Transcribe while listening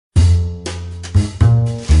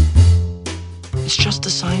It's just a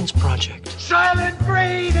science project. Silent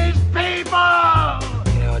breed is people!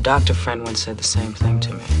 You know, a doctor friend once said the same thing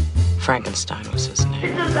to me. Frankenstein was his name.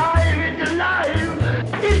 It's alive! It's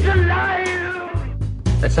alive! It's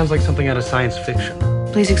alive! That sounds like something out of science fiction.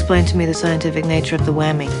 Please explain to me the scientific nature of the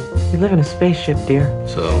whammy. We live in a spaceship, dear.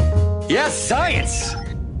 So? Yes, science!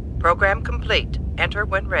 Program complete. Enter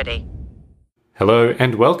when ready. Hello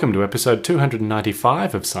and welcome to episode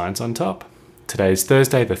 295 of Science on Top. Today is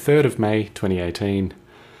Thursday the 3rd of May 2018.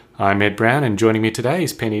 I'm Ed Brown and joining me today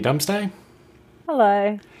is Penny Dumsday.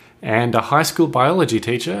 Hello. And a high school biology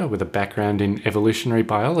teacher with a background in evolutionary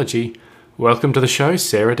biology. Welcome to the show,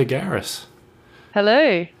 Sarah DeGarris.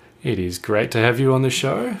 Hello. It is great to have you on the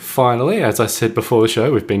show. Finally, as I said before the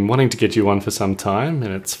show, we've been wanting to get you on for some time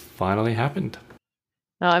and it's finally happened.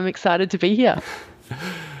 I'm excited to be here.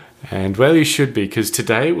 And well, you should be, because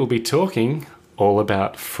today we'll be talking all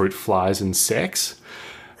about fruit flies and sex,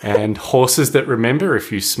 and horses that remember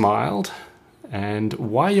if you smiled, and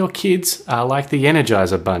why your kids are like the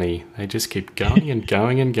Energizer Bunny. They just keep going and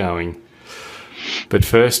going and going. But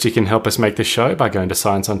first, you can help us make the show by going to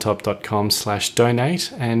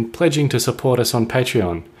scienceontop.com/donate and pledging to support us on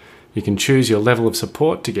Patreon. You can choose your level of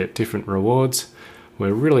support to get different rewards.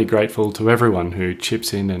 We're really grateful to everyone who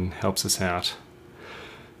chips in and helps us out.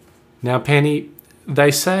 Now, Penny,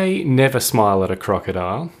 they say never smile at a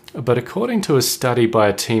crocodile, but according to a study by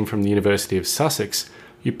a team from the University of Sussex,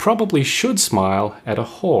 you probably should smile at a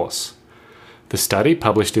horse. The study,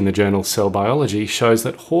 published in the journal Cell Biology, shows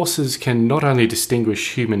that horses can not only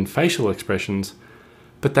distinguish human facial expressions,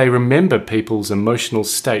 but they remember people's emotional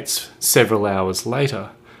states several hours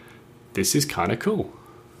later. This is kind of cool.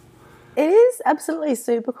 It is absolutely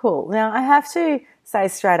super cool. Now, I have to say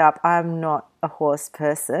straight up, I'm not a horse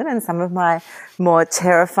person, and some of my more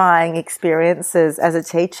terrifying experiences as a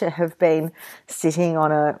teacher have been sitting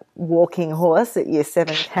on a walking horse at Year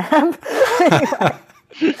 7 camp. Anyway.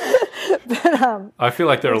 But, I feel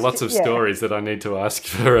like there are lots of stories that I need to ask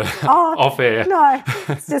for off air. No,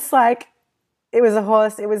 it's just like, it was a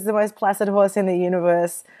horse. It was the most placid horse in the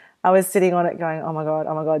universe. I was sitting on it going, oh my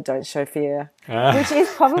God, don't show fear, which is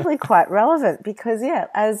probably quite relevant because, yeah,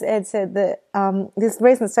 as Ed said, that this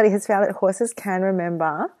recent study has found that horses can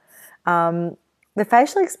remember the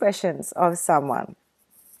facial expressions of someone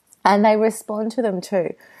and they respond to them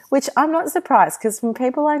too, which I'm not surprised because from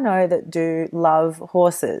people I know that do love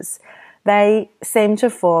horses, they seem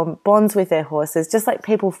to form bonds with their horses just like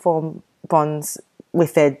people form bonds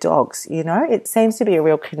with their dogs, you know? It seems to be a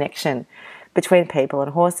real connection between people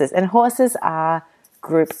and horses are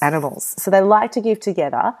group animals. So they like to live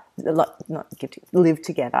together.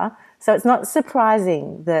 So it's not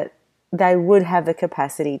surprising that they would have the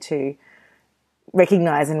capacity to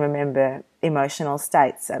recognize and remember emotional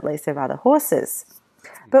states, at least of other horses.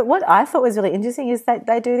 But what I thought was really interesting is that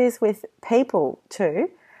they do this with people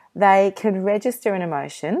too. They can register an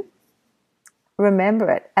emotion,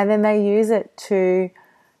 remember it, and then they use it to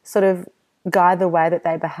sort of guide the way that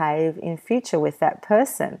they behave in future with that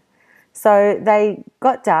person. So they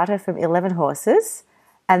got data from 11 horses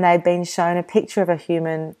and they'd been shown a picture of a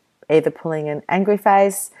human either pulling an angry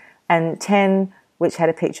face and 10 which had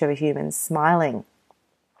a picture of a human smiling.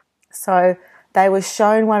 So they were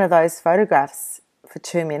shown one of those photographs for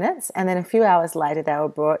 2 minutes and then a few hours later they were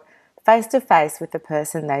brought face to face with the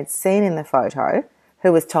person they'd seen in the photo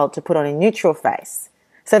who was told to put on a neutral face.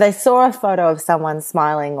 So they saw a photo of someone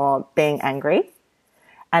smiling or being angry,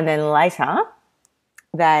 and then later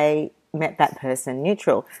they met that person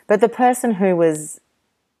neutral. But the person who was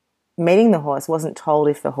meeting the horse wasn't told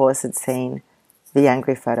if the horse had seen the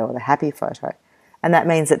angry photo or the happy photo. And that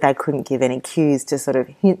means that they couldn't give any cues to sort of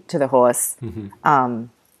hint to the horse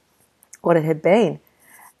what it had been.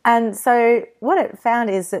 And so what it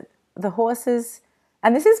found is that the horses...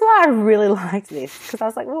 And this is why I really liked this, because I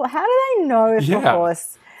was like, well, how do they know if a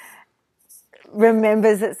horse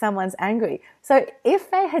remembers that someone's angry? So if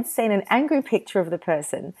they had seen an angry picture of the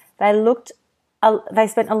person, they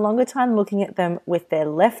spent a longer time looking at them with their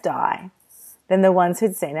left eye than the ones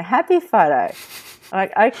who'd seen a happy photo. I'm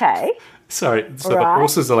like, okay. Sorry, so right. The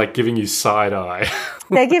horses are like giving you side eye.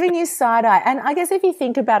 They're giving you side eye. And I guess if you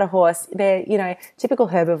think about a horse, they're, typical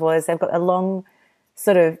herbivores, they've got a long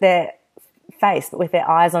sort of, their face, but with their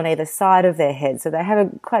eyes on either side of their head. So they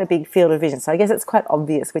have quite a big field of vision. So I guess it's quite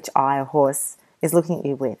obvious which eye a horse is looking at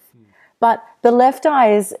you with. But the left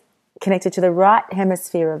eye is connected to the right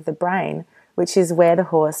hemisphere of the brain, which is where the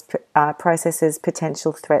horse processes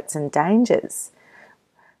potential threats and dangers.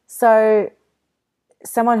 So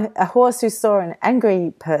a horse who saw an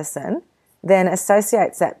angry person then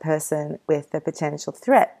associates that person with the potential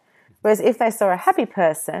threat. Whereas if they saw a happy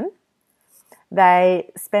person,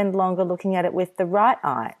 they spend longer looking at it with the right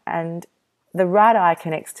eye. And the right eye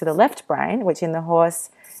connects to the left brain, which in the horse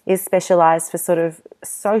is specialised for sort of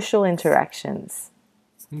social interactions.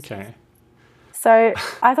 Okay. So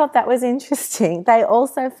I thought that was interesting. They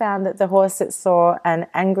also found that the horse that saw an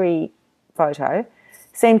angry photo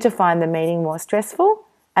seemed to find the meeting more stressful,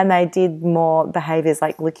 and they did more behaviours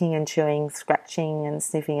like licking and chewing, scratching and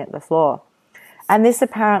sniffing at the floor. And this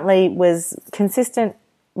apparently was consistent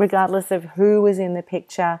regardless of who was in the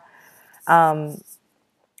picture, and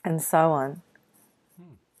so on.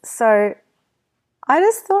 So I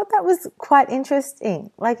just thought that was quite interesting.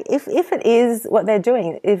 Like, if it is what they're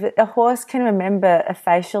doing, if a horse can remember a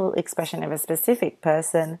facial expression of a specific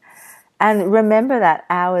person and remember that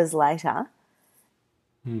hours later,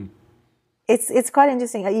 it's quite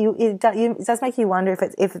interesting. It does make you wonder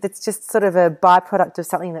if it's just sort of a byproduct of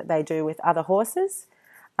something that they do with other horses,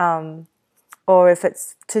 or if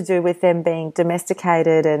it's to do with them being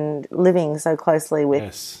domesticated and living so closely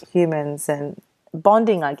with humans and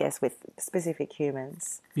bonding, I guess, with specific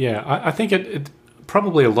humans. Yeah, I think it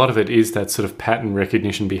probably a lot of it is that sort of pattern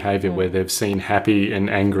recognition behaviour where they've seen happy and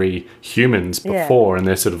angry humans before, and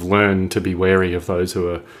they sort of learn to be wary of those who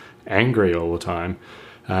are angry all the time.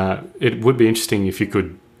 It would be interesting if you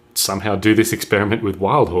could somehow do this experiment with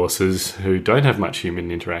wild horses who don't have much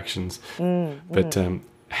human interactions. But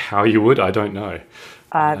how you would, I don't know.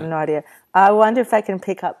 I have no idea. I wonder if they can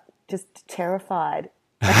pick up just terrified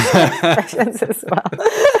expressions as well.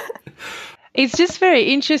 It's just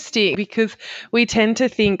very interesting because we tend to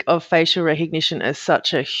think of facial recognition as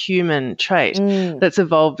such a human trait that's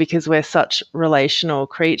evolved because we're such relational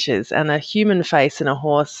creatures, and a human face and a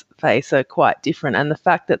horse face are quite different. And the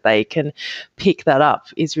fact that they can pick that up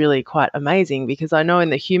is really quite amazing, because I know in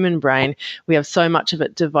the human brain we have so much of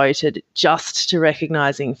it devoted just to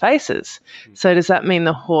recognizing faces. So does that mean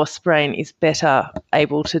the horse brain is better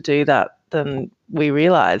able to do that than we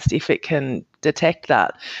realized if it can detect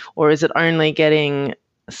that? Or is it only getting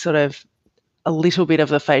sort of a little bit of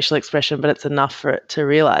the facial expression, but it's enough for it to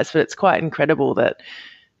realize? But it's quite incredible that,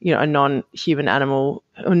 you know, a non-human animal,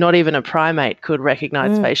 or not even a primate, could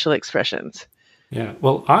recognize facial expressions. Yeah,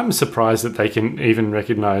 well, I'm surprised that they can even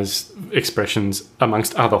recognise expressions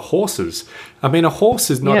amongst other horses. I mean, a horse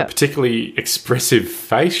is not a particularly expressive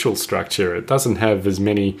facial structure. It doesn't have as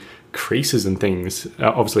many creases and things.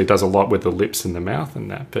 Obviously, it does a lot with the lips and the mouth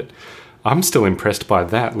and that, but I'm still impressed by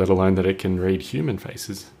that, let alone that it can read human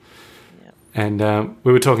faces. Yep. And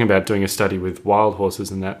we were talking about doing a study with wild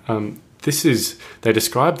horses and that. They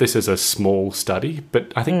described this as a small study,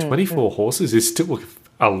 but I think 24 horses is still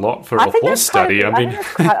a lot for a horse study. I think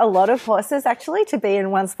that's quite a lot of horses, actually, to be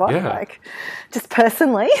in one spot, like, just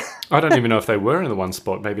personally. I don't even know if they were in the one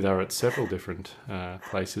spot. Maybe they were at several different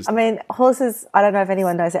places. I mean, horses, I don't know if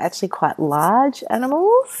anyone knows, are actually quite large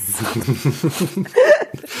animals.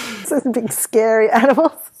 So big, scary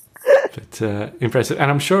animals. But impressive.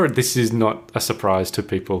 And I'm sure this is not a surprise to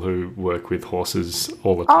people who work with horses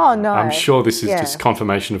all the time. Oh, no. I'm sure this is just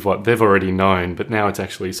confirmation of what they've already known, but now it's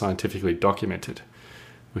actually scientifically documented,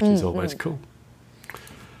 which is always cool.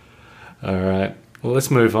 All right, well,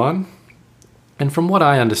 let's move on. And from what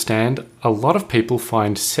I understand, a lot of people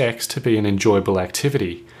find sex to be an enjoyable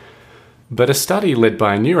activity. But a study led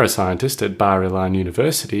by a neuroscientist at Bar-Ilan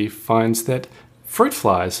University finds that fruit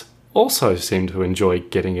flies also seem to enjoy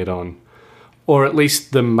getting it on. Or at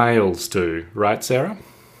least the males do, right, Sarah?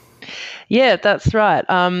 Yeah, that's right.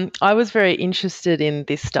 I was very interested in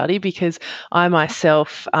this study because I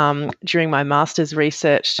myself, during my master's,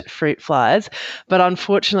 researched fruit flies. But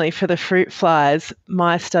unfortunately for the fruit flies,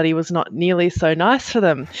 my study was not nearly so nice for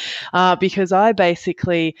them because I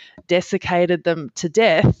basically desiccated them to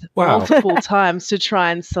death multiple times to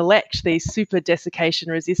try and select these super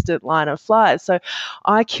desiccation-resistant line of flies. So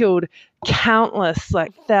I killed countless,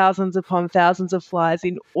 like thousands upon thousands of flies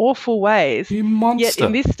in awful ways. You monster. Yet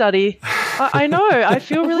in this study, I know, I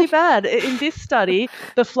feel really bad. In this study,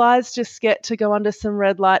 the flies just get to go under some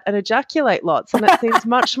red light and ejaculate lots, and it seems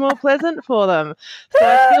much more pleasant for them. So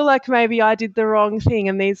I feel like maybe I did the wrong thing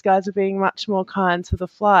and these guys are being much more kind to the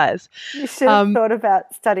flies. You should have thought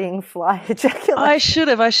about studying fly ejaculation.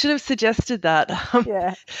 I should have suggested that.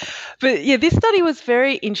 But yeah, this study was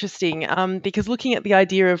very interesting because looking at the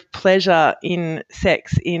idea of pleasure in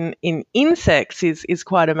sex in insects is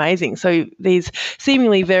quite amazing. So these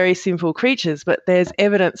seemingly very simple creatures, but there's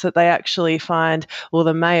evidence that they actually find, or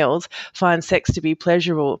the males find, sex to be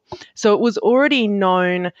pleasurable. So it was already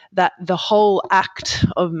known that the whole act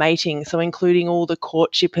of mating, so including all the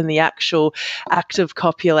courtship and the actual act of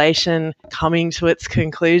copulation coming to its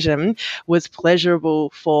conclusion, was pleasurable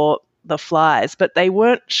for the flies, but they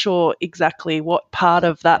weren't sure exactly what part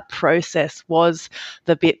of that process was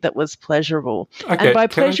the bit that was pleasurable. Okay, and by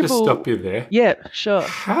can pleasurable, I just stop you there? Yeah, sure.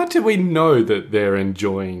 How do we know that they're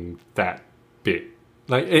enjoying that bit?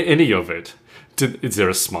 Like, any of it? Is there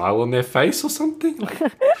a smile on their face or something?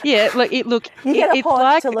 Yeah, it's like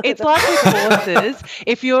with horses.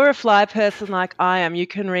 If you're a fly person like I am, you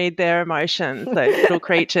can read their emotions. Those little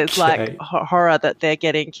creatures like horror that they're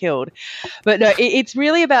getting killed. But no, it's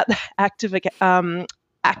really about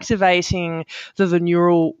activating the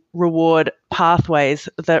neural reward pathways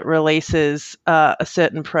that releases a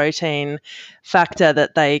certain protein factor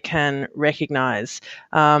that they can recognize.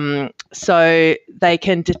 So they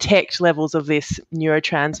can detect levels of this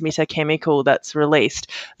neurotransmitter chemical that's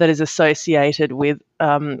released that is associated with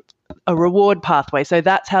a reward pathway. So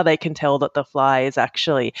that's how they can tell that the fly is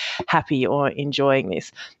actually happy or enjoying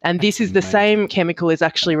this. And this is the same chemical is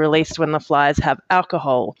actually released when the flies have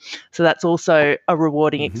alcohol. So that's also a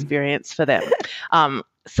rewarding experience for them.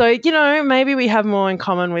 So, maybe we have more in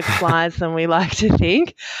common with flies than we like to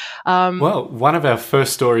think. Well, one of our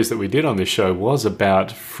first stories that we did on this show was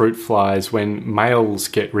about fruit flies. When males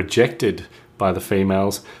get rejected by the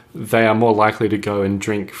females, they are more likely to go and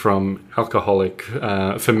drink from alcoholic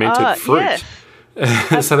fermented fruit.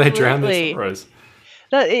 Yes. So they drown their sorrows.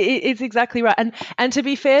 It's exactly right. And to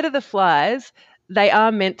be fair to the flies, they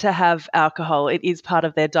are meant to have alcohol. It is part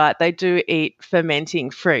of their diet. They do eat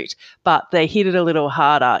fermenting fruit, but they hit it a little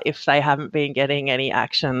harder if they haven't been getting any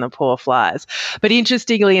action, the poor flies. But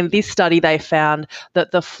interestingly, in this study, they found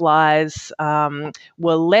that the flies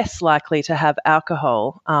were less likely to have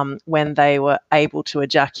alcohol when they were able to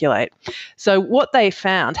ejaculate. So what they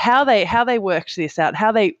found, how they worked this out,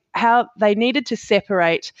 how they needed to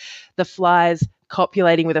separate the flies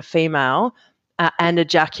copulating with a female and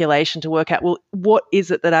ejaculation to work out, well, what is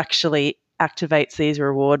it that actually activates these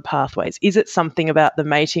reward pathways? Is it something about the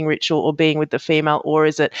mating ritual or being with the female, or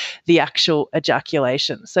is it the actual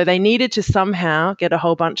ejaculation? So they needed to somehow get a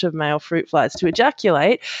whole bunch of male fruit flies to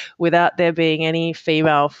ejaculate without there being any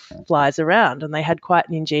female flies around. And they had quite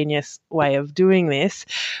an ingenious way of doing this,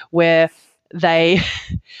 where they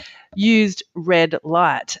used red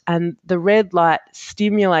light, and the red light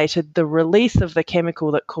stimulated the release of the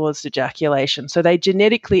chemical that caused ejaculation. So they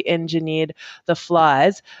genetically engineered the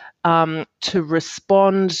flies to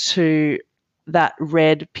respond to that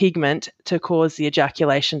red pigment to cause the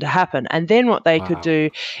ejaculation to happen. And then what they could do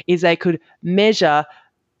is they could measure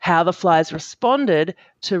how the flies responded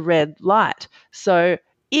to red light. So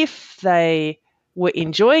if they were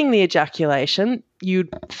enjoying the ejaculation, you'd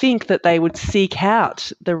think that they would seek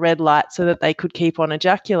out the red light so that they could keep on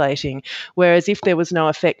ejaculating. Whereas if there was no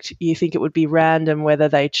effect, you think it would be random whether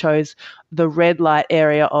they chose the red light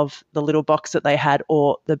area of the little box that they had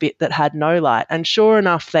or the bit that had no light. And sure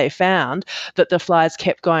enough, they found that the flies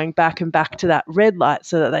kept going back and back to that red light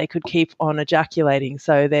so that they could keep on ejaculating.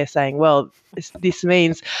 So they're saying, well, this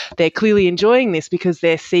means they're clearly enjoying this because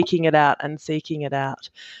they're seeking it out and seeking it out.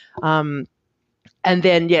 And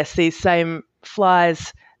then, yes, these same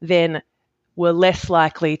flies then were less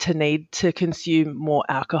likely to need to consume more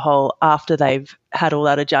alcohol after they've had all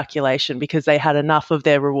that ejaculation because they had enough of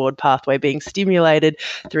their reward pathway being stimulated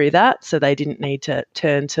through that, so they didn't need to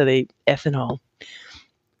turn to the ethanol.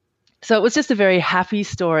 So it was just a very happy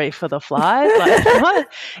story for the flies.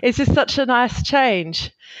 It's just such a nice change.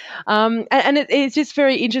 And it's just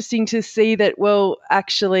very interesting to see that, well,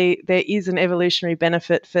 actually there is an evolutionary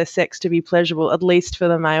benefit for sex to be pleasurable, at least for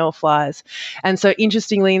the male flies. And so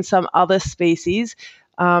interestingly, in some other species,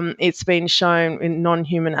 it's been shown in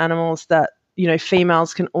non-human animals that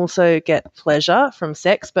females can also get pleasure from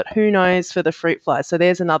sex, but who knows for the fruit fly. So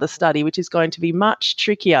there's another study which is going to be much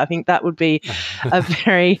trickier. I think that would be a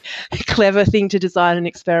very clever thing to design an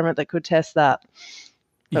experiment that could test that.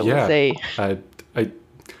 But we'll see. I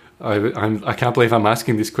can't believe I'm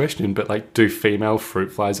asking this question, but do female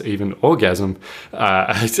fruit flies even orgasm?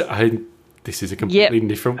 This is a completely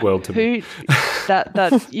different world to me.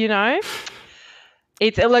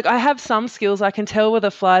 It's like I have some skills. I can tell whether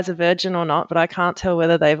flies are virgin or not, but I can't tell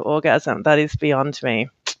whether they've orgasmed. That is beyond me.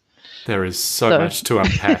 There is so much to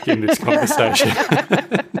unpack in this conversation.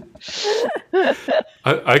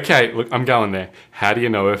 Okay, look, I'm going there. How do you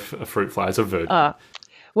know if a fruit fly is a virgin?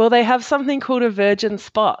 Well, they have something called a virgin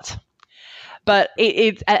spot. But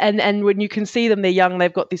and when you can see them, they're young,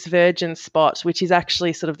 they've got this virgin spot, which is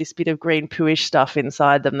actually sort of this bit of green pooish stuff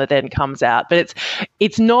inside them that then comes out. But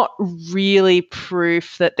it's not really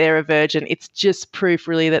proof that they're a virgin. It's just proof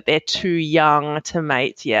really that they're too young to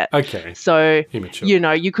mate yet. Okay. So,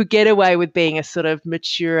 immature. You could get away with being a sort of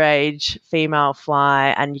mature age female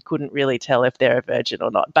fly and you couldn't really tell if they're a virgin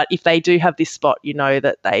or not. But if they do have this spot, you know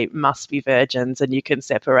that they must be virgins and you can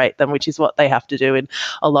separate them, which is what they have to do in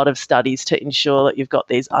a lot of studies to ensure that you've got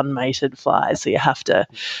these unmated flies. So you have to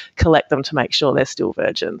collect them to make sure they're still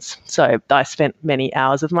virgins. So I spent many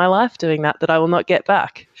hours of my life doing that I will not get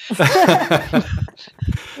back.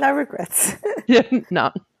 No regrets. Yeah,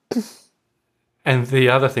 none. And the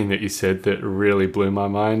other thing that you said that really blew my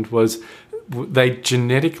mind was they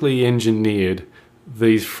genetically engineered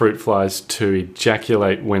these fruit flies to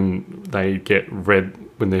ejaculate when they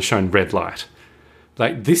when they're shown red light.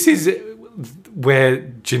 Like, this is where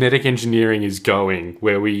genetic engineering is going,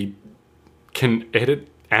 where we can edit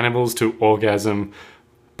animals to orgasm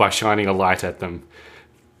by shining a light at them.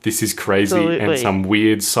 This is crazy. Absolutely. And some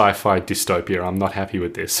weird sci-fi dystopia. I'm not happy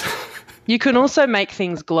with this. You can also make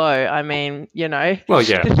things glow. I mean, Well,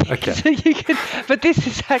 yeah, okay. So but this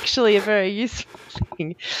is actually a very useful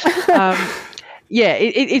thing. Yeah,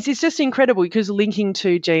 it's just incredible because linking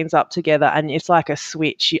two genes up together and it's like a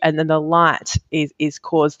switch, and then the light is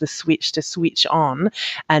cause the switch to switch on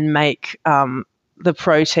and make the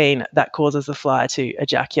protein that causes the fly to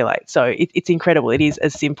ejaculate. So it's incredible. It is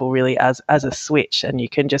as simple really as a switch, and you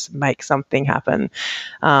can just make something happen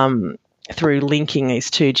through linking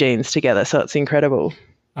these two genes together. So it's incredible.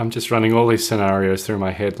 I'm just running all these scenarios through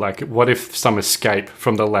my head. Like, what if some escape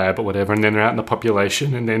from the lab or whatever, and then they're out in the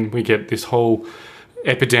population, and then we get this whole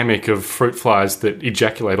epidemic of fruit flies that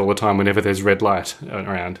ejaculate all the time whenever there's red light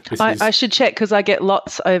around. I should check because I get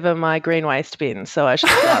lots over my green waste bin, so I should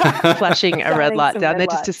start flashing a red light down there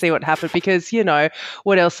just to see what happens, because,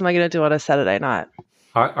 what else am I going to do on a Saturday night?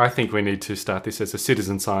 I think we need to start this as a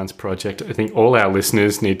citizen science project. I think all our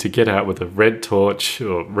listeners need to get out with a red torch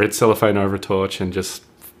or red cellophane over a torch and just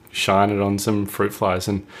shine it on some fruit flies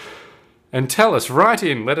and tell us, write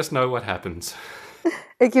in, let us know what happens.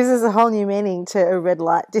 It gives us a whole new meaning to a red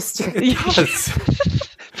light district. Yes.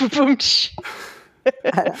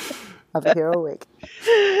 I'll be here all week.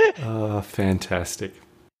 Oh, fantastic.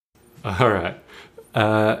 All right.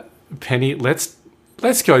 Penny, let's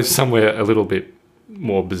go somewhere a little bit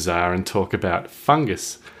more bizarre and talk about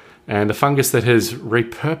fungus. And a fungus that has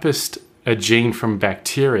repurposed a gene from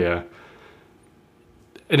bacteria,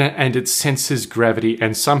 and it senses gravity,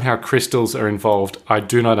 and somehow crystals are involved. I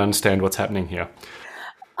do not understand what's happening here.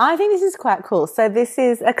 I think this is quite cool. So this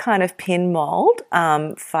is a kind of pin mold,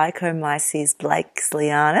 Phycomyces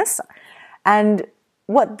blakesleyanus. And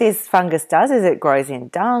what this fungus does is it grows in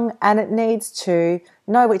dung, and it needs to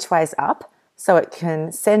know which way's up so it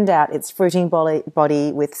can send out its fruiting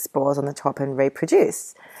body with spores on the top and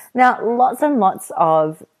reproduce. Now, lots and lots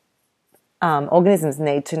of organisms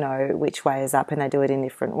need to know which way is up, and they do it in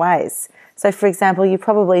different ways. So, for example, you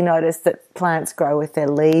probably noticed that plants grow with their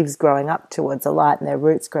leaves growing up towards the light and their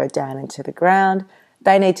roots grow down into the ground.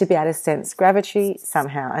 They need to be able to sense gravity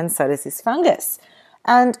somehow, and so does this fungus.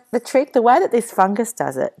 And the way that this fungus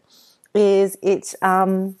does it is it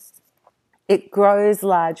grows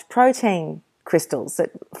large protein crystals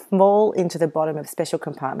that fall into the bottom of special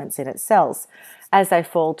compartments in its cells. As they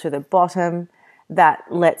fall to the bottom, that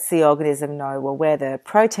lets the organism know, well, where the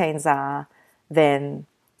proteins are, then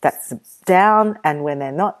that's down, and when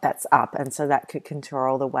they're not, that's up. And so that could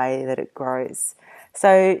control the way that it grows.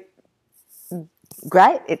 So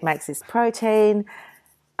great, it makes this protein.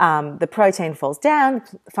 The protein falls down,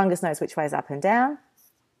 fungus knows which way is up and down.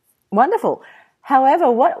 Wonderful.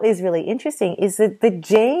 However, what is really interesting is that the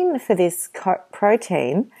gene for this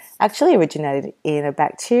protein actually originated in a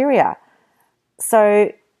bacteria.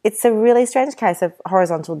 So it's a really strange case of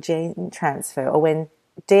horizontal gene transfer, or when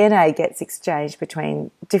DNA gets exchanged between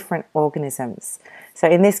different organisms. So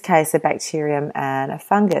in this case, a bacterium and a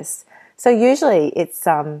fungus. So usually it's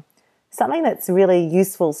something that's really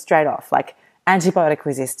useful straight off, like antibiotic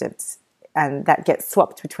resistance, and that gets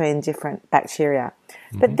swapped between different bacteria.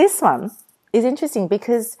 Mm-hmm. But this one is interesting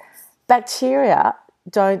because bacteria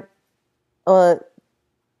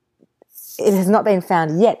it has not been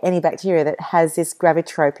found yet, any bacteria that has this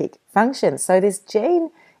gravitropic function. So this gene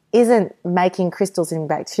isn't making crystals in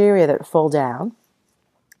bacteria that fall down.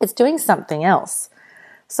 It's doing something else.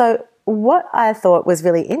 So what I thought was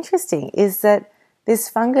really interesting is that this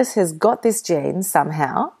fungus has got this gene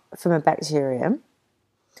somehow from a bacterium.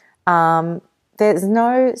 There's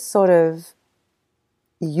no sort of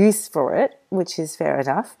use for it, which is fair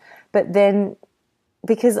enough, But then,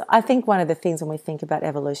 because I think one of the things when we think about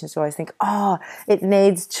evolution is we always think, it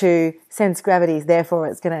needs to sense gravity, therefore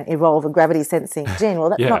it's going to evolve a gravity sensing gene. Well,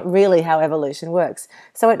 that's not really how evolution works.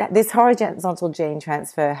 So this horizontal gene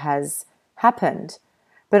transfer has happened.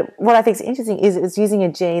 But what I think is interesting is it was using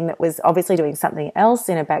a gene that was obviously doing something else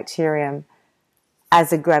in a bacterium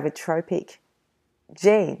as a gravitropic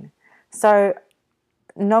gene. So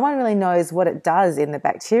no one really knows what it does in the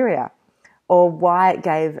bacteria or why it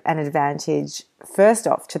gave an advantage first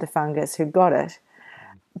off to the fungus who got it.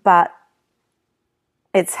 But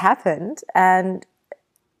it's happened, and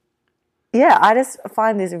I just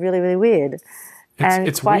find this really, really weird.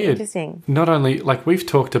 It's quite weird. Interesting. Not only, like, we've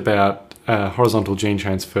talked about horizontal gene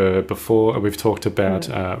transfer before, we've talked about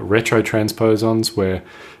retrotransposons, where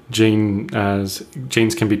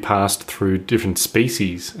genes can be passed through different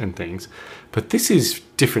species and things. But this is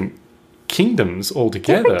different kingdoms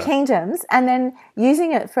altogether. Different kingdoms, and then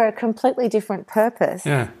using it for a completely different purpose.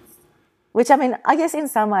 Yeah. Which, I mean, I guess in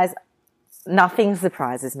some ways, nothing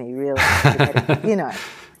surprises me, really, you know.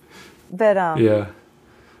 But,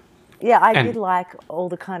 I did like all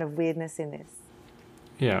the kind of weirdness in this.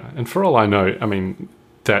 Yeah, and for all I know, I mean,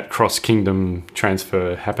 that cross-kingdom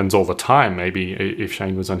transfer happens all the time. Maybe if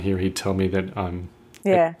Shane was on here, he'd tell me that I'm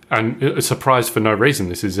surprised for no reason.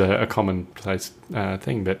 This is a commonplace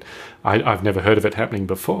thing, but I've never heard of it happening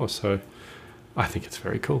before, so I think it's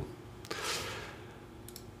very cool.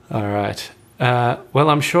 All right. Well,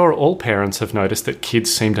 I'm sure all parents have noticed that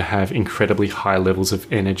kids seem to have incredibly high levels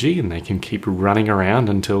of energy, and they can keep running around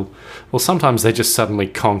until, well, sometimes they just suddenly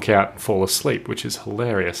conk out and fall asleep, which is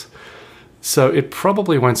hilarious. So it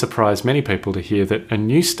probably won't surprise many people to hear that a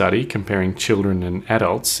new study comparing children and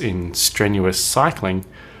adults in strenuous cycling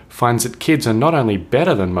finds that kids are not only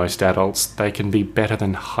better than most adults, they can be better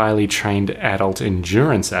than highly trained adult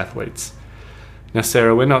endurance athletes. Now,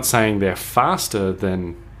 Sarah, we're not saying they're faster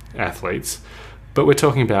than athletes, but we're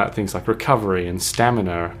talking about things like recovery and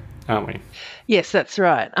stamina, aren't we? Yes, that's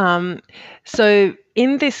right. So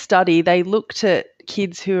in this study, they looked at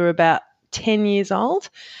kids who were about 10 years old,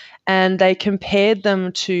 and they compared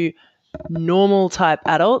them to normal type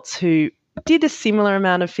adults who did a similar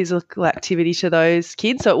amount of physical activity to those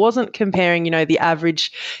kids. So it wasn't comparing, the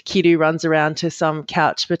average kid who runs around to some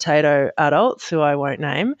couch potato adults who I won't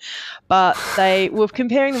name, but they were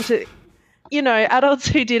comparing them to adults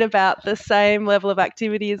who did about the same level of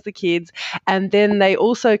activity as the kids. And then they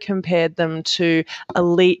also compared them to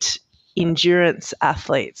elite endurance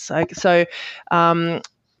athletes. So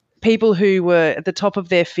people who were at the top of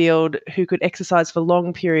their field, who could exercise for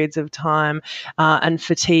long periods of time and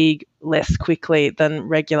fatigue less quickly than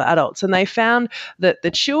regular adults. And they found that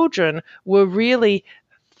the children were really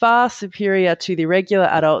far superior to the regular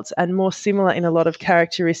adults and more similar in a lot of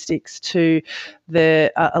characteristics to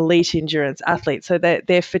the elite endurance athletes. So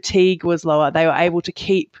their fatigue was lower. They were able to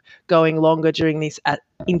keep going longer during this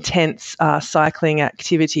intense cycling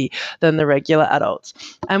activity than the regular adults.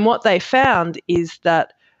 And what they found is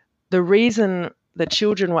that the reason the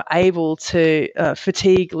children were able to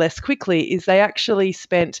fatigue less quickly is they actually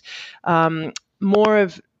spent more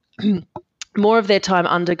of their time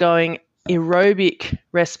undergoing aerobic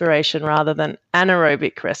respiration rather than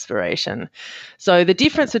anaerobic respiration. So the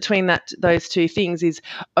difference between those two things is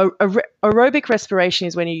aerobic respiration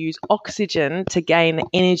is when you use oxygen to gain the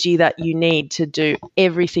energy that you need to do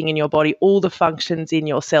everything in your body, all the functions in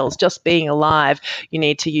your cells. Just being alive, you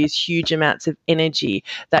need to use huge amounts of energy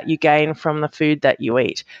that you gain from the food that you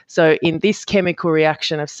eat. So in this chemical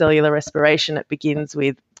reaction of cellular respiration, it begins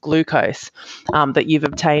with glucose that you've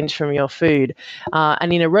obtained from your food.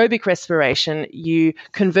 And in aerobic respiration, you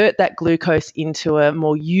convert that glucose into a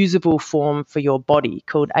more usable form for your body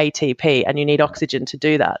called ATP, and you need oxygen to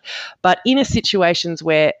do that. But in situations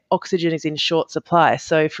where oxygen is in short supply,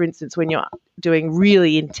 so for instance, when you're doing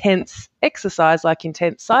really intense exercise like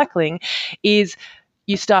intense cycling,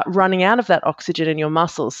 you start running out of that oxygen in your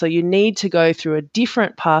muscles. So you need to go through a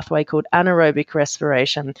different pathway called anaerobic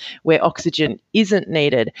respiration where oxygen isn't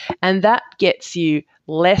needed. And that gets you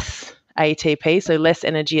less ATP, so less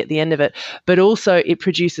energy at the end of it, but also it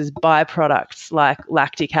produces byproducts like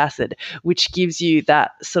lactic acid, which gives you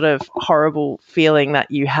that sort of horrible feeling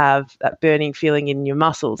that you have, that burning feeling in your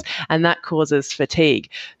muscles, and that causes fatigue.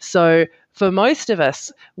 So for most of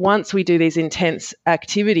us, once we do these intense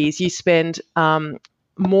activities, you spend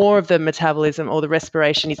more of the metabolism or the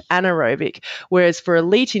respiration is anaerobic, whereas for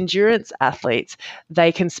elite endurance athletes,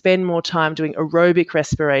 they can spend more time doing aerobic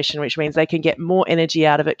respiration, which means they can get more energy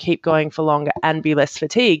out of it, keep going for longer, and be less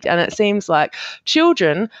fatigued. And it seems like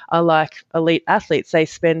children are like elite athletes. They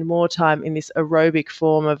spend more time in this aerobic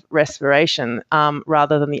form of respiration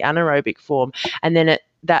rather than the anaerobic form. And then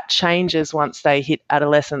that changes once they hit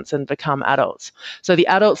adolescence and become adults. So the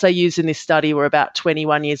adults they used in this study were about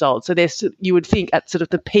 21 years old. So you would think at sort of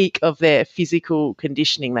the peak of their physical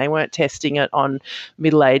conditioning. They weren't testing it on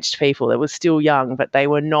middle-aged people. They were still young, but they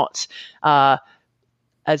were not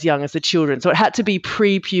as young as the children. So it had to be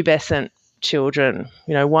prepubescent children.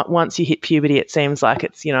 Once you hit puberty, it seems like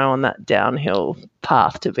it's, on that downhill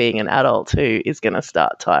path to being an adult who is going to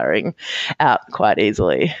start tiring out quite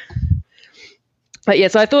easily. But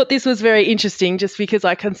yes, I thought this was very interesting just because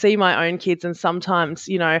I can see my own kids, and sometimes,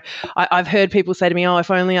 I've heard people say to me, oh,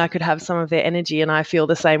 if only I could have some of their energy, and I feel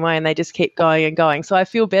the same way, and they just keep going and going. So I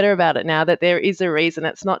feel better about it now that there is a reason.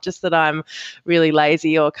 It's not just that I'm really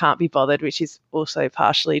lazy or can't be bothered, which is also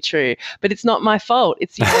partially true, but it's not my fault.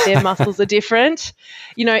 It's, their muscles are different.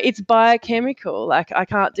 It's biochemical. Like I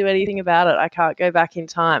can't do anything about it. I can't go back in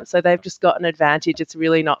time. So they've just got an advantage. It's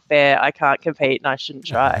really not fair. I can't compete and I shouldn't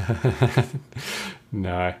try.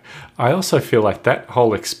 No. I also feel like that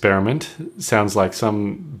whole experiment sounds like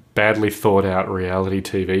some badly thought out reality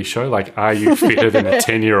TV show, like Are You Fitter Than a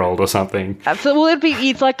 10-year-old or something? Absolutely.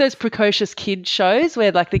 It's like those precocious kid shows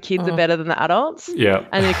where like the kids are better than the adults. Yeah.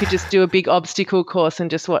 And you could just do a big obstacle course and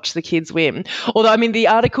just watch the kids win. Although, the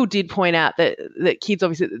article did point out that kids,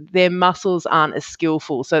 obviously, their muscles aren't as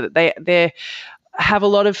skillful, so that they have a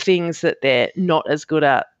lot of things that they're not as good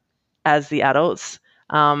at as the adults.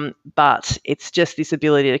 But it's just this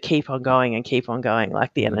ability to keep on going,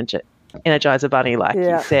 like the Energizer Bunny, like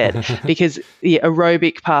you said, because the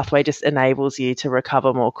aerobic pathway just enables you to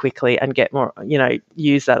recover more quickly and get more,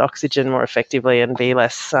 use that oxygen more effectively and be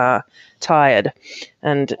less tired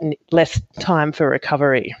and less time for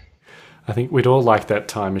recovery. I think we'd all like that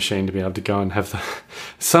time machine to be able to go and have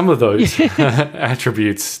some of those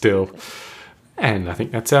attributes still. And I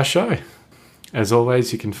think that's our show. As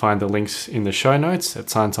always, you can find the links in the show notes at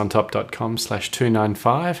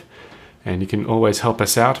scienceontop.com/295. And you can always help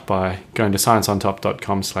us out by going to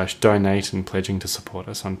scienceontop.com/donate and pledging to support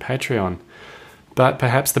us on Patreon. But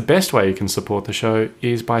perhaps the best way you can support the show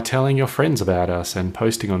is by telling your friends about us and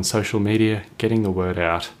posting on social media, getting the word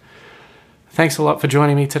out. Thanks a lot for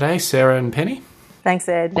joining me today, Sarah and Penny. Thanks,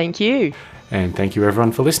 Ed. Thank you. And thank you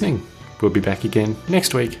everyone for listening. We'll be back again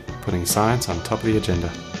next week, putting science on top of the agenda.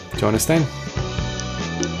 Join us then.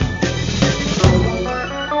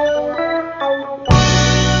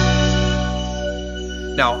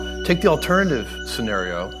 Now, take the alternative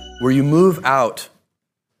scenario where you move out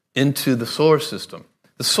into the solar system.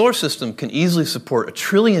 The solar system can easily support 1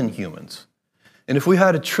 trillion humans. And if we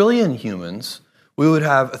had 1 trillion humans, we would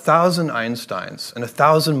have 1,000 Einsteins and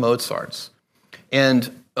 1,000 Mozarts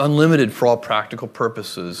and unlimited, for all practical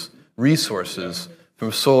purposes, resources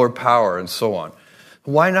from solar power and so on.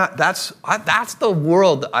 Why not? That's the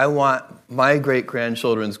world that I want my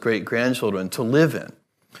great-grandchildren's great-grandchildren to live in.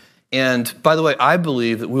 And by the way, I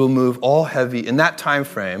believe that we will move all heavy, in that time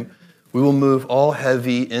frame, we will move all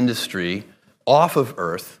heavy industry off of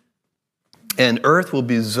Earth, and Earth will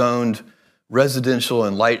be zoned residential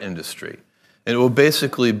and light industry. And it will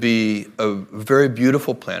basically be a very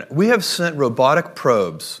beautiful planet. We have sent robotic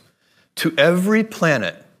probes to every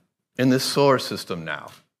planet in this solar system now.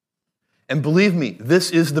 And believe me, this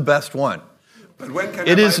is the best one. But when can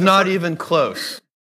it is not even close.